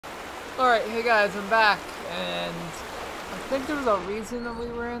Alright, hey guys, I'm back, and I think there was a reason that we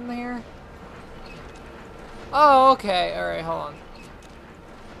were in here. Oh, okay, alright, hold on.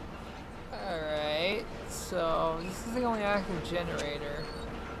 Alright, so this is the only active generator.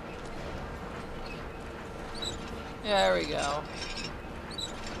 Yeah, there we go.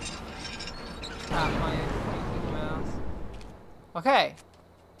 Tap my freaking mouse. Okay.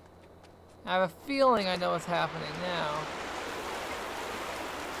 I have a feeling I know what's happening now.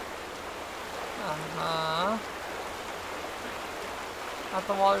 Uh-huh. Thought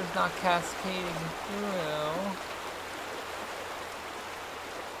the water's not cascading through.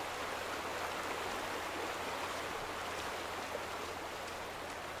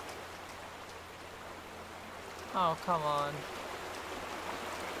 Oh, come on.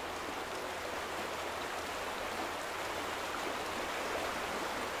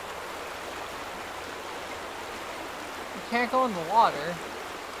 You can't go in the water.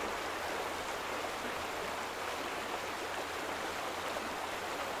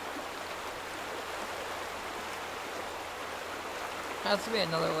 Has to be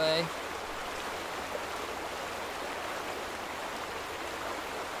another way.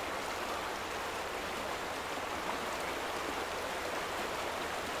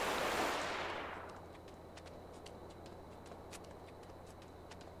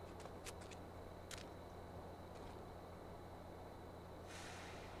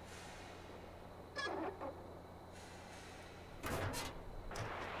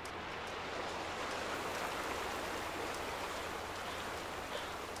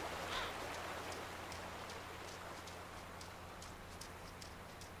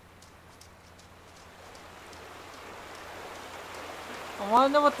 I want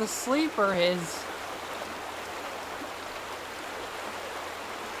to know what the sleeper is.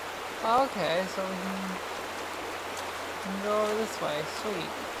 Okay, so we can go over this way. Sweet.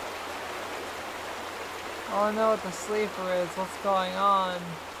 I want to know what the sleeper is. What's going on?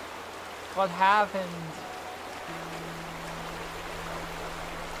 What happened?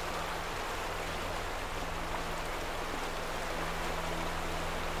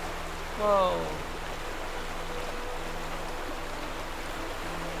 Whoa.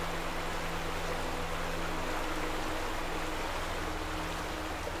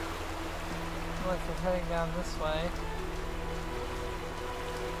 Looks like we're heading down this way.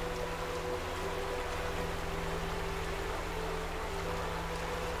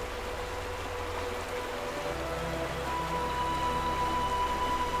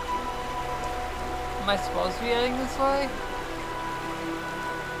 Am I supposed to be heading this way?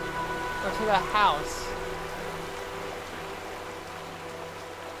 Or to the house?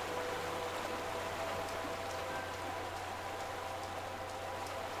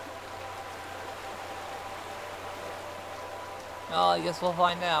 Well, I guess we'll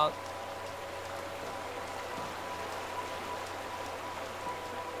find out.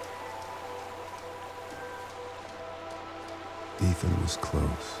 Ethan was close.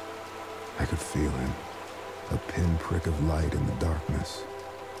 I could feel him. A pinprick of light in the darkness.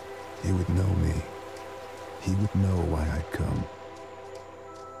 He would know me. He would know why I'd come.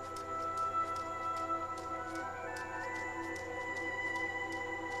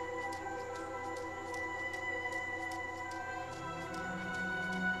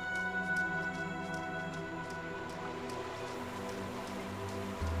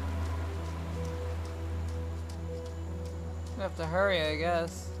 We have to hurry, I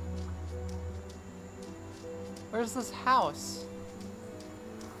guess. Where's this house?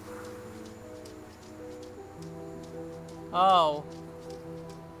 Oh.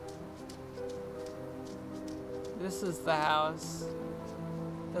 This is the house.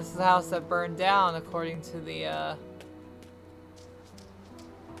 This is the house that burned down according to the,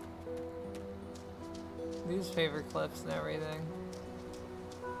 newspaper clips and everything.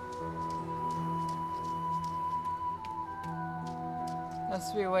 Has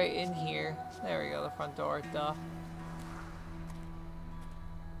to be a way in here. There we go, the front door, duh.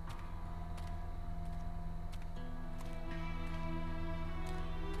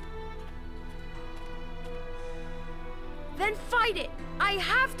 Then fight it! I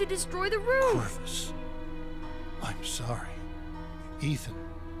have to destroy the roof! Corvus, I'm sorry. Ethan.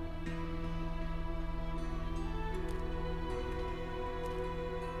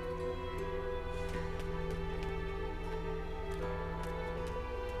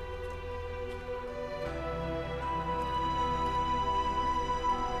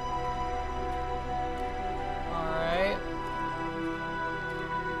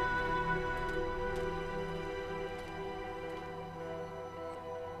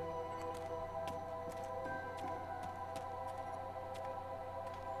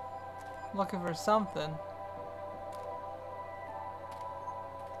 looking for something.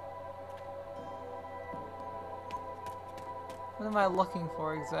 What am I looking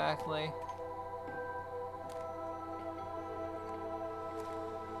for exactly?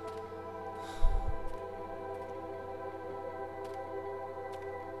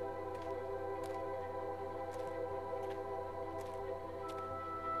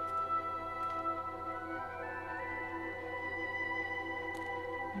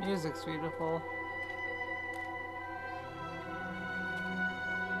 Music's beautiful.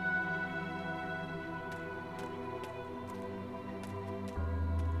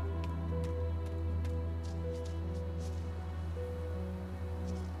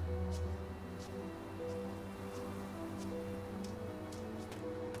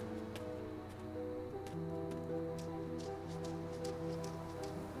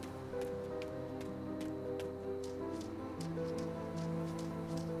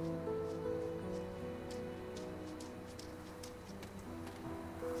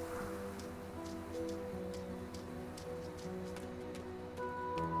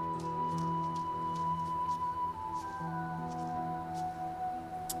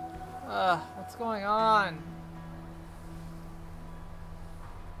 What's going on?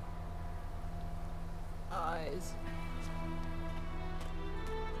 Eyes.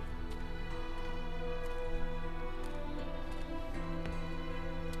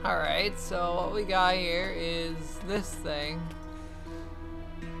 Alright, so what we got here is this thing.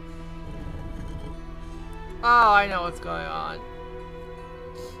 Oh, I know what's going on.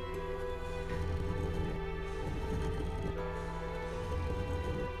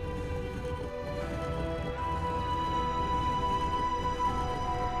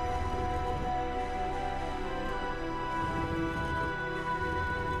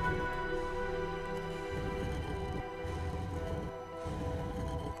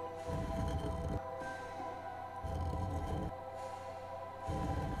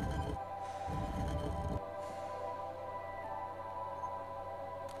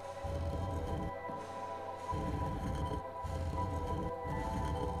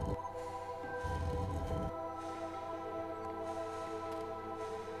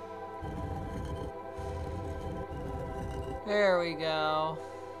 There we go.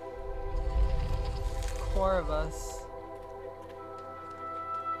 Corvus.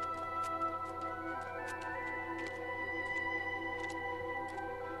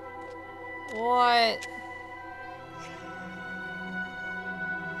 What?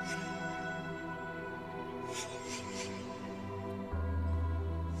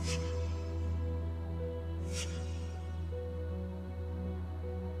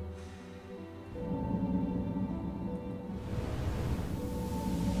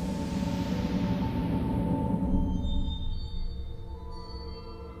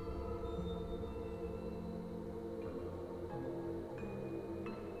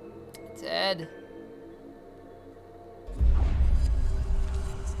 Dead.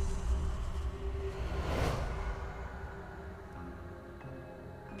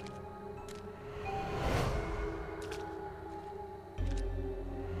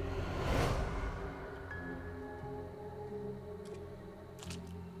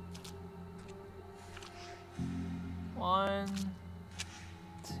 One,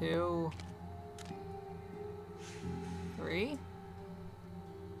 two, three.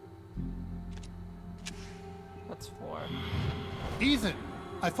 That's four. Ethan,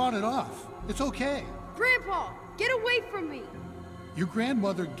 I fought it off. It's okay. Grandpa, get away from me! Your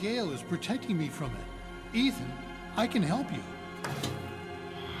grandmother Gail is protecting me from it. Ethan, I can help you.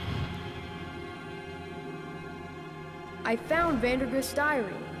 I found Vandergrift's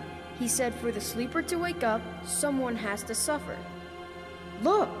diary. He said for the sleeper to wake up, someone has to suffer.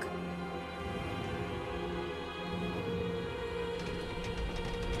 Look!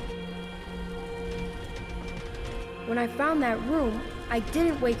 When I found that room, I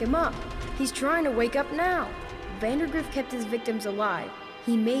didn't wake him up. He's trying to wake up now. Vandergrift kept his victims alive.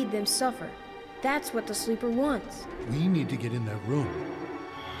 He made them suffer. That's what the sleeper wants. We need to get in that room.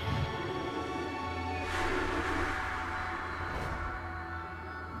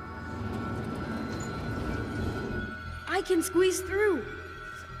 I can squeeze through.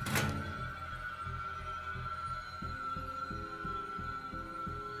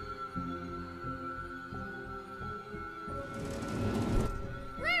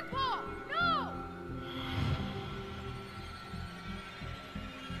 Grandpa, no!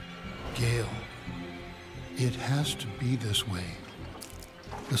 Gail, it has to be this way.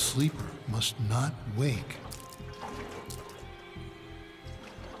 The sleeper must not wake.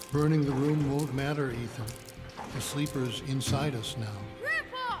 Burning the room won't matter, Ethan. The sleeper's inside us now.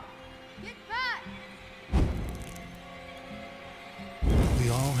 Grandpa, get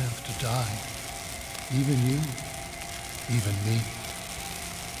Even you, even me.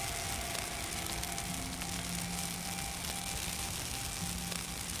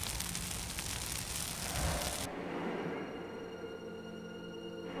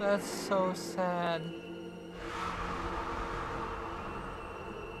 That's so sad.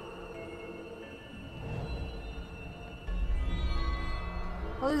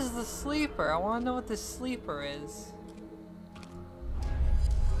 What is the sleeper? I want to know what the sleeper is.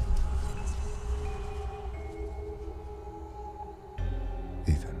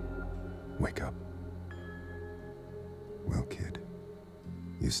 Ethan, wake up. Well, kid,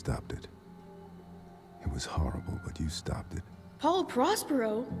 you stopped it. It was horrible, but you stopped it. Paul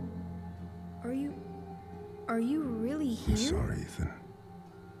Prospero? Are you really here? I'm sorry, Ethan.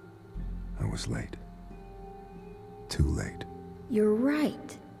 I was late. Too late. You're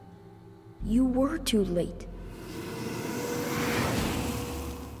right. You were too late.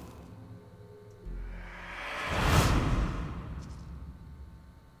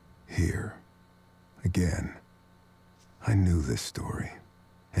 Here. Again. I knew this story.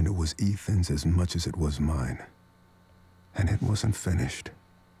 And it was Ethan's as much as it was mine. And it wasn't finished.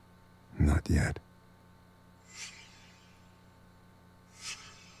 Not yet.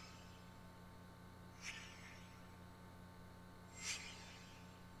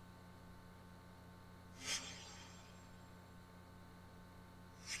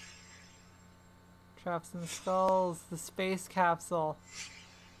 Traps and Skulls, the space capsule,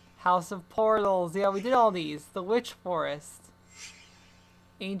 House of Portals. Yeah, we did all these. The Witch Forest,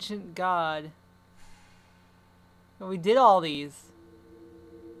 Ancient God. We did all these.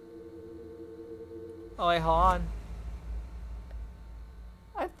 Oh wait, hold on.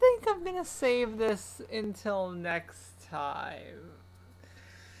 I think I'm gonna save this until next time.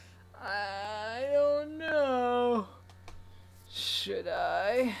 I don't know. Should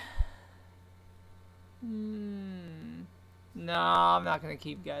I? No, I'm not gonna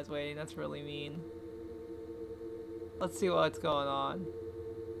keep you guys waiting. That's really mean. Let's see what's going on.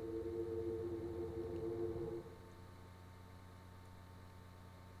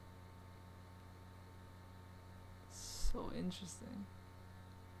 So interesting.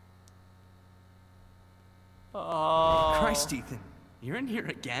 Oh. Christ, Ethan, you're in here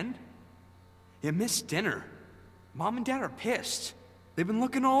again? You missed dinner. Mom and Dad are pissed. They've been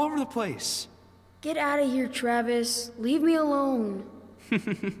looking all over the place. Get out of here, Travis. Leave me alone.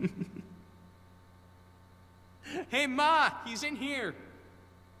 Hey, Ma, he's in here.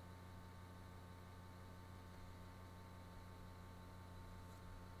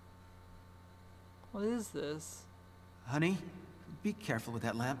 What is this? Honey, be careful with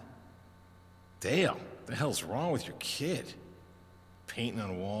that lamp. Dale, the hell's wrong with your kid? Painting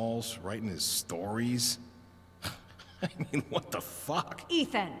on walls, writing his stories. I mean, what the fuck?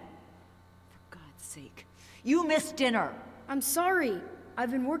 Ethan! For God's sake, you missed dinner! I'm sorry.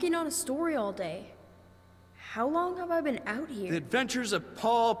 I've been working on a story all day. How long have I been out here? The Adventures of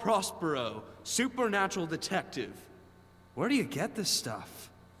Paul Prospero, supernatural detective. Where do you get this stuff?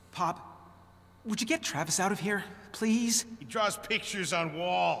 Pop, would you get Travis out of here, please? He draws pictures on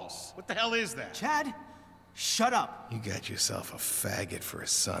walls. What the hell is that? Chad, shut up. You got yourself a faggot for a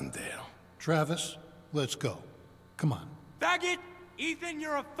son, Dale. Travis, let's go. Come on. Faggot! Ethan,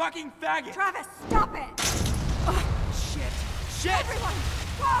 you're a fucking faggot! Travis, stop it! Shit! Shit! Everyone,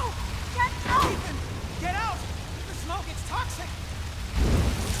 go! Get out! Ethan, get out! The smoke, it's toxic!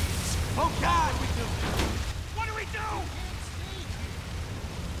 Oh God! What do we do? What do we do?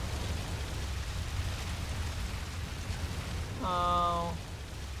 Oh.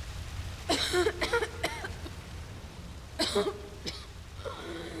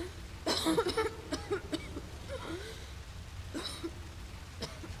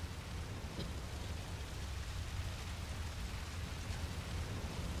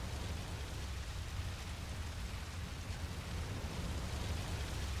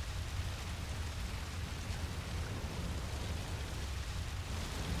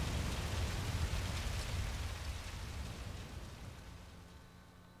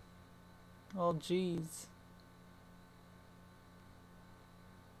 Oh, jeez.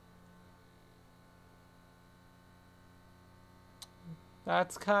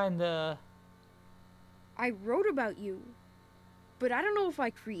 That's kinda... I wrote about you, but I don't know if I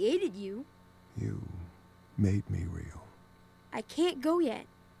created you. You made me real. I can't go yet.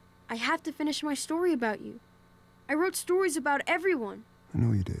 I have to finish my story about you. I wrote stories about everyone. I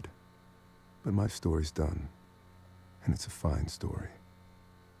know you did. But my story's done. And it's a fine story.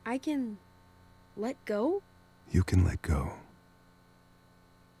 I can let go? You can let go.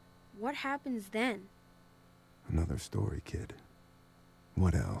 What happens then? Another story, kid.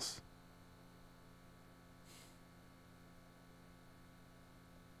 What else?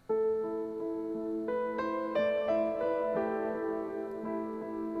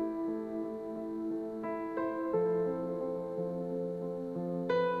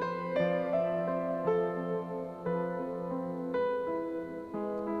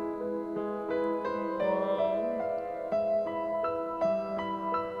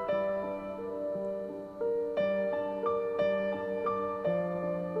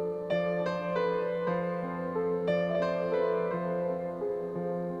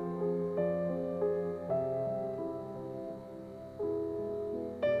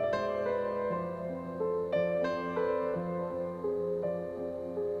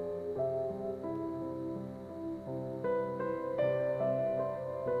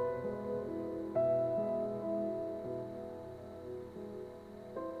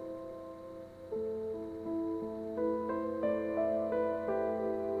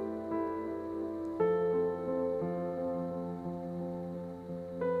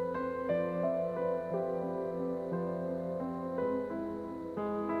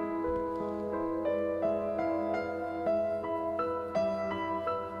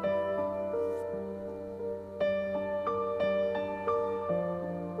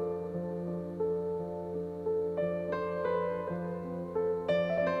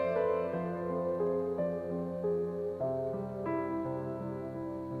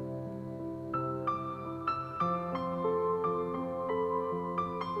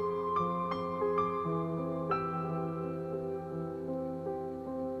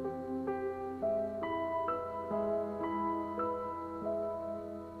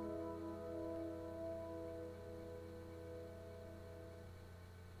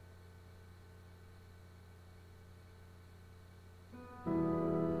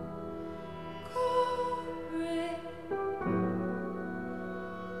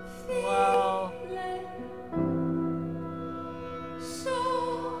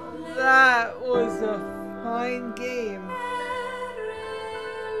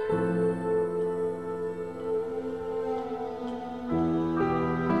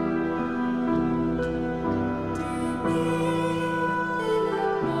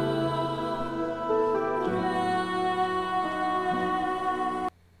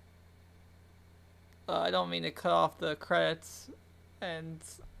 I don't mean to cut off the credits and,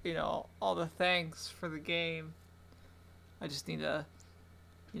 you know, all the thanks for the game. I just need to,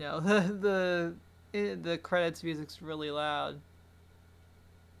 you know, the credits music's really loud.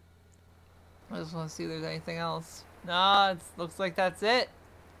 I just want to see if there's anything else. Nah, it looks like that's it.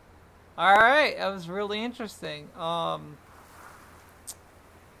 Alright, that was really interesting. I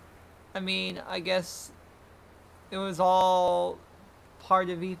mean, I guess it was all part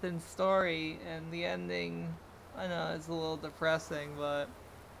of Ethan's story, and the ending, I know it's a little depressing, but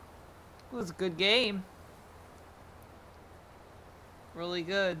it was a good game. Really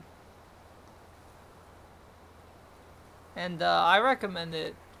good. And I recommend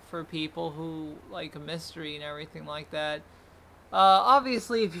it for people who like a mystery and everything like that.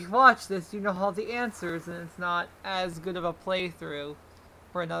 Obviously, if you watch this, you know all the answers, and it's not as good of a playthrough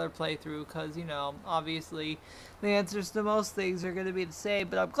for another playthrough, because, you know, obviously the answers to most things are going to be the same,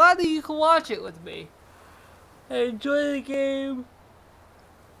 but I'm glad that you can watch it with me and enjoy the game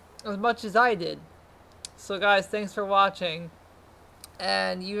as much as I did. So guys, thanks for watching,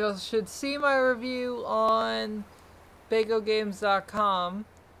 and you should see my review on BagoGames.com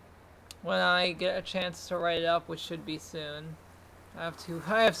when I get a chance to write it up, which should be soon. I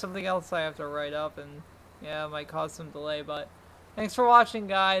have something else I have to write up, and yeah, it might cause some delay, but thanks for watching,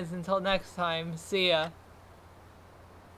 guys. Until next time, see ya.